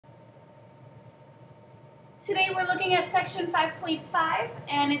Today we're looking at section 5.5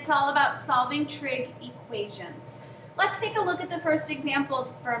 and it's all about solving trig equations. Let's take a look at the first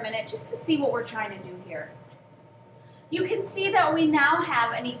example for a minute just to see what we're trying to do here. You can see that we now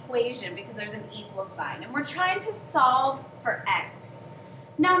have an equation because there's an equal sign and we're trying to solve for x.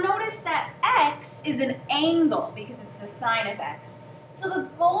 Now notice that x is an angle because it's the sine of x. So the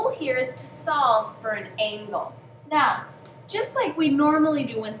goal here is to solve for an angle. Now, just like we normally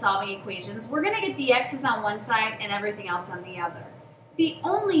do when solving equations, we're going to get the x's on one side and everything else on the other. The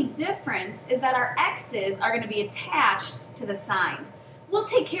only difference is that our x's are going to be attached to the sign. We'll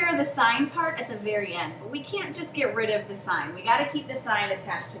take care of the sign part at the very end, but we can't just get rid of the sign. We got to keep the sign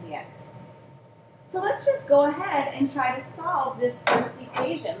attached to the x. So let's just go ahead and try to solve this first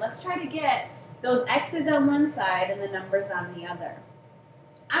equation. Let's try to get those x's on one side and the numbers on the other.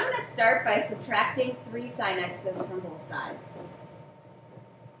 I'm going to start by subtracting 3 sine x's from both sides.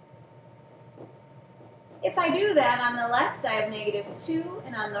 If I do that, on the left I have negative 2,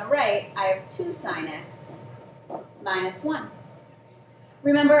 and on the right I have 2 sine x minus 1.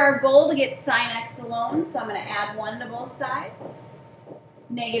 Remember our goal to get sine x alone, so I'm going to add 1 to both sides.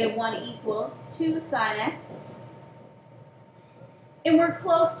 Negative 1 equals 2 sine x. And we're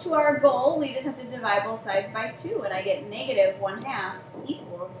close to our goal. We just have to divide both sides by 2, and I get negative 1/2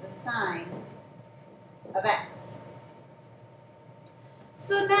 equals the sine of x.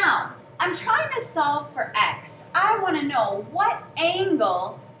 So now, I'm trying to solve for x. I want to know what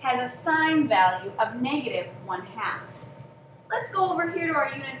angle has a sine value of negative 1/2. Let's go over here to our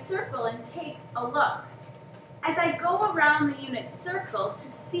unit circle and take a look. As I go around the unit circle to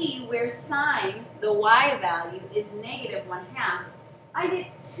see where sine, the y value, is negative 1/2, I get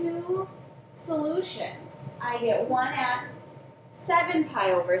 2 solutions. I get one at 7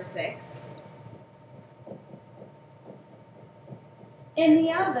 pi over 6 and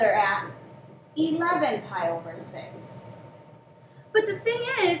the other at 11 pi over 6. But the thing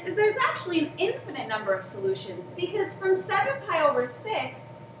is there's actually an infinite number of solutions because from 7 pi over 6,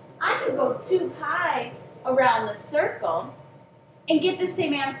 I could go 2 pi around the circle and get the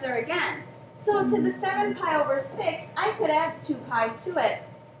same answer again. So to the 7 pi over 6, I could add 2 pi to it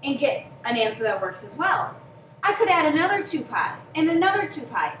and get an answer that works as well. I could add another 2 pi and another 2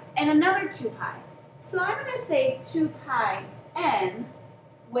 pi and another 2 pi. So I'm going to say 2 pi n,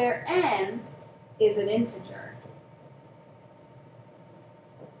 where n is an integer.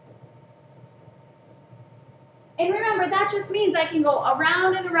 And remember, that just means I can go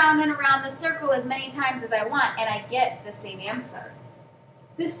around and around and around the circle as many times as I want and I get the same answer.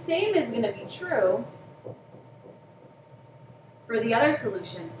 The same is going to be true for the other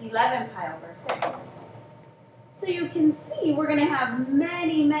solution, 11 pi over 6. So you can see we're going to have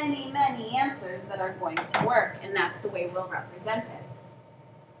many, many, many answers that are going to work, and that's the way we'll represent it.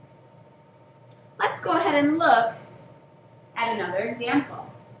 Let's go ahead and look at another example.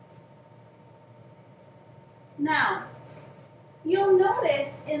 Now, you'll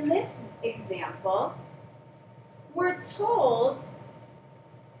notice in this example, we're told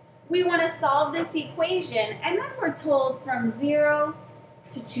we want to solve this equation, and then we're told from 0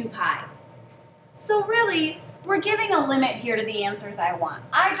 to 2 pi. So really, we're giving a limit here to the answers I want.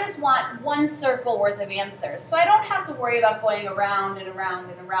 I just want one circle worth of answers, so I don't have to worry about going around and around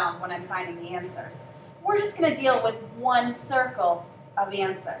and around when I'm finding the answers. We're just going to deal with one circle of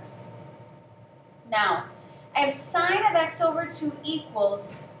answers. Now, I have sine of x over 2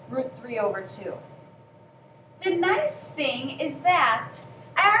 equals root 3 over 2. The nice thing is that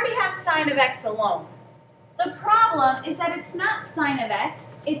I already have sine of x alone. The problem is that it's not sine of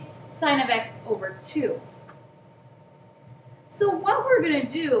x, it's sine of x over 2. So what we're going to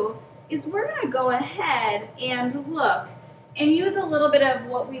do is we're going to go ahead and look and use a little bit of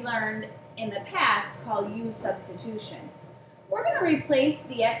what we learned in the past called u substitution. We're going to replace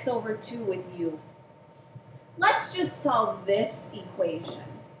the x over 2 with u. Let's just solve this equation.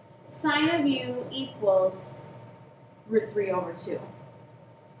 Sine of u equals root 3 over 2.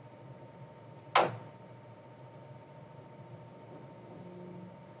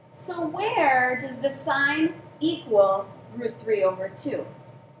 So where does the sine equal root 3 over 2?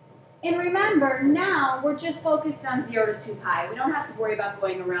 And remember, now we're just focused on 0 to 2 pi. We don't have to worry about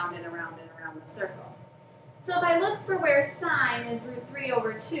going around and around and around the circle. So if I look for where sine is root 3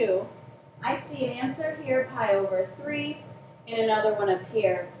 over 2, I see an answer here, pi over 3, and another one up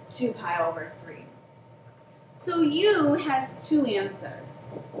here, 2 pi over 3. So u has 2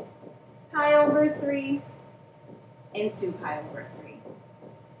 answers, pi over 3 and 2 pi over 3.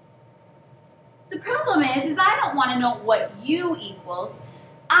 The problem is I don't want to know what u equals.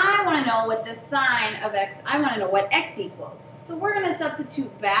 I want to know what the sine of x, I want to know what x equals. So we're going to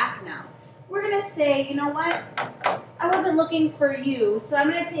substitute back now. we're going to say, you know what? I wasn't looking for u, so I'm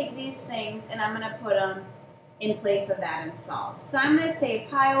going to take these things and I'm going to put them in place of that and solve. So I'm going to say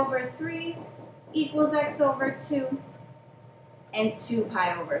pi over 3 equals x over 2, and 2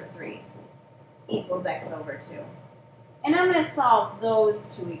 pi over 3 equals x over 2. And I'm going to solve those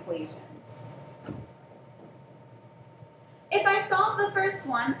two equations. If I solve the first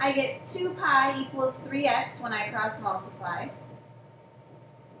one, I get 2 pi equals 3x when I cross multiply.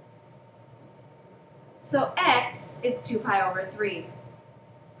 So x is 2 pi over 3.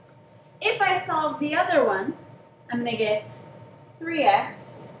 If I solve the other one, I'm going to get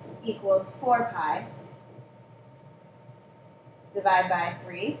 3x equals 4 pi. Divide by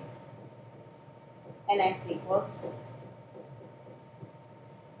 3. And x equals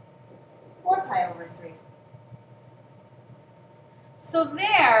 4 pi over 3. So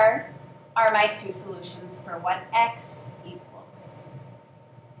there are my two solutions for what x equals.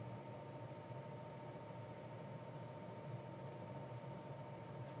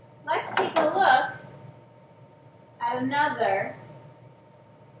 Let's take a look at another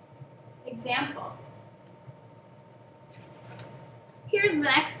example. Here's the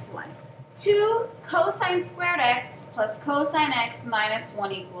next one. 2 cosine squared x plus cosine x minus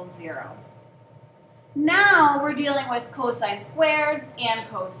 1 equals 0. Now we're dealing with cosine squareds and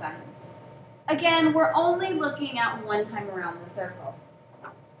cosines. Again, we're only looking at one time around the circle.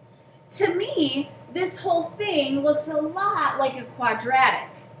 To me, this whole thing looks a lot like a quadratic.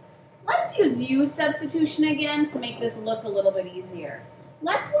 Let's use u substitution again to make this look a little bit easier.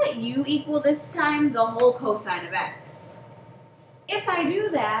 Let's let u equal this time the whole cosine of x. If I do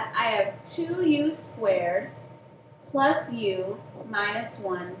that, I have 2u squared plus u minus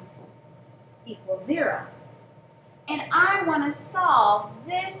 1 equals 0. And I want to solve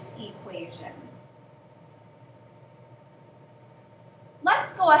this equation.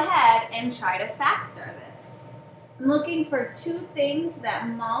 Let's go ahead and try to factor this. I'm looking for two things that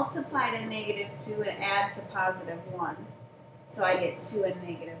multiply to negative 2 and add to positive 1. So I get 2 and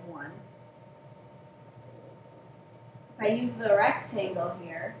negative 1. If I use the rectangle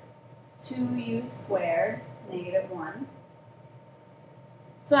here, 2u squared, negative 1.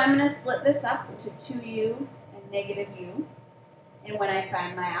 So I'm going to split this up to 2u and negative u. And when I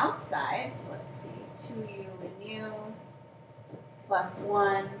find my outsides, let's see, 2u and u plus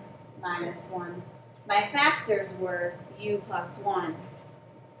 1 minus 1. My factors were u plus 1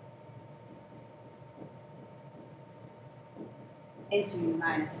 and 2u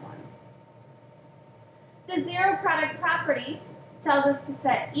minus 1. The zero product property tells us to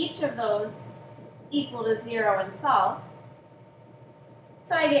set each of those equal to 0 and solve.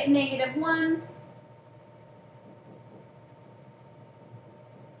 So I get negative 1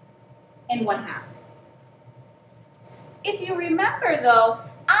 and 1/2. If you remember though,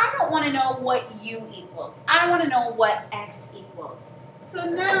 I don't want to know what u equals. I want to know what x equals. So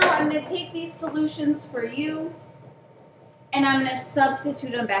now I'm going to take these solutions for u and I'm going to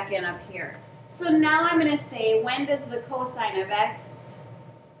substitute them back in up here. So now I'm going to say, when does the cosine of x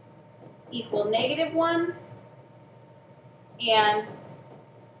equal negative 1 and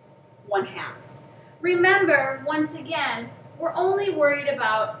 1/2? Remember, once again, we're only worried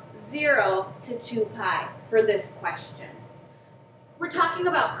about 0 to 2 pi for this question. We're talking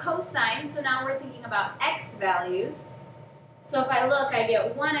about cosine, so now we're thinking about x values. So if I look, I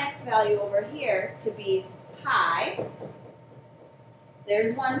get one x value over here to be pi.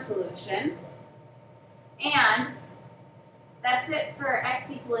 There's one solution. And that's it for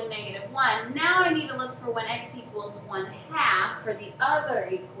x equaling negative 1. Now I need to look for when x equals 1/2 for the other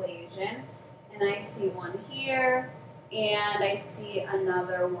equation. And I see one here, and I see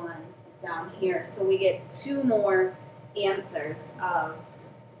another one down here. So we get two more answers of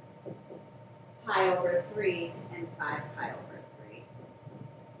pi over 3 and 5 pi over 3.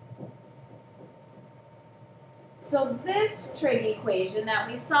 So this trig equation that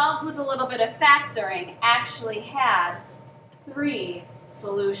we solved with a little bit of factoring actually had 3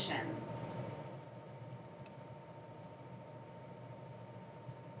 solutions.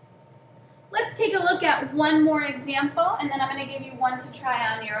 Let's take a look at one more example, and then I'm going to give you one to try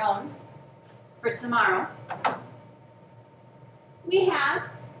on your own for tomorrow. We have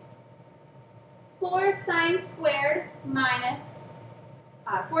 4 sine squared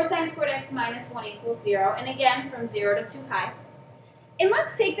x minus 1 equals 0, and again from 0 to 2 pi. And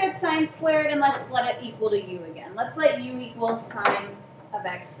let's take that sine squared and let's let it equal to u again. Let's let u equal sine of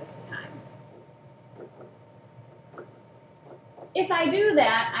x this time. If I do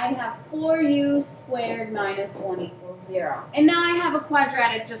that, I have 4u squared minus 1 equals 0. And now I have a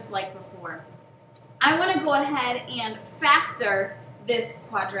quadratic just like before. I want to go ahead and factor this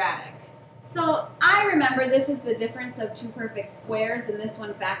quadratic. So I remember this is the difference of two perfect squares, and this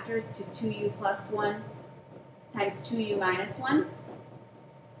one factors to 2u plus 1 times 2u minus 1.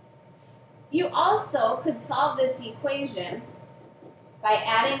 You also could solve this equation by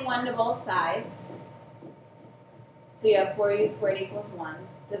adding 1 to both sides. So you have 4u squared equals 1,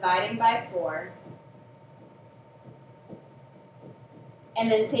 dividing by 4, and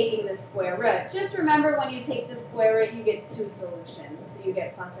then taking the square root. Just remember, when you take the square root, you get two solutions. So you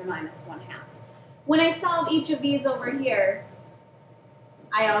get plus or minus 1/2. When I solve each of these over here,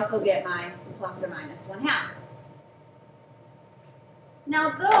 I also get my plus or minus 1/2.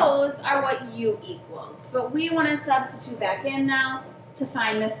 Now those are what u equals, but we want to substitute back in now to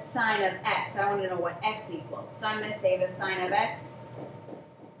find the sine of x. I want to know what x equals. So I'm going to say the sine of x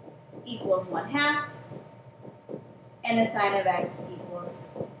equals 1/2, and the sine of x equals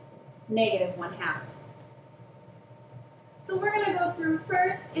negative 1/2. So we're going to go through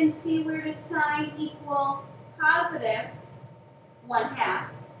first and see where does sine equal positive 1/2.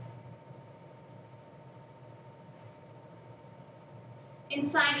 And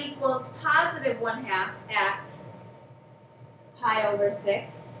sine equals positive 1/2 at pi over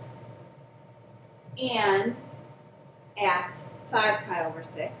 6 and at 5 pi over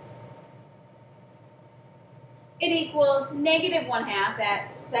 6. It equals negative 1/2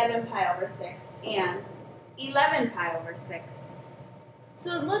 at 7 pi over 6 and 11 pi over 6.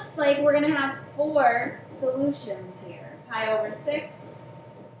 So it looks like we're going to have 4 solutions here. Pi over 6,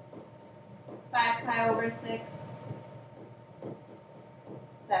 5 pi over 6,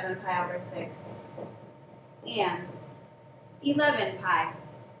 7 pi over 6, and 11 pi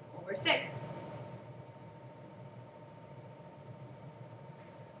over 6.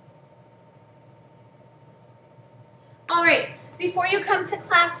 All right, before you come to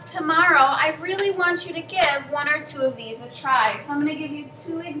class tomorrow, I really want you to give 1 or 2 of these a try. So I'm going to give you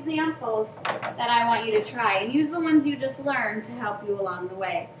 2 examples that I want you to try, and use the ones you just learned to help you along the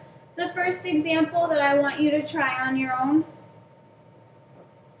way. The first example that I want you to try on your own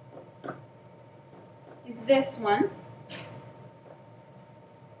is this one.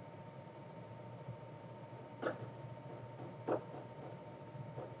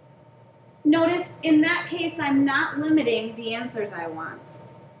 Notice in that case, I'm not limiting the answers I want.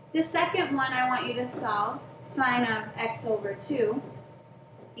 The second one, I want you to solve sine of x over 2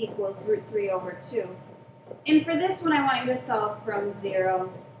 equals root 3 over 2. And for this one, I want you to solve from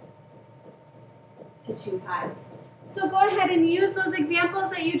 0 to 2 pi. So go ahead and use those examples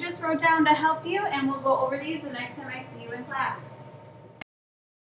that you just wrote down to help you, and we'll go over these the next time I see you in class.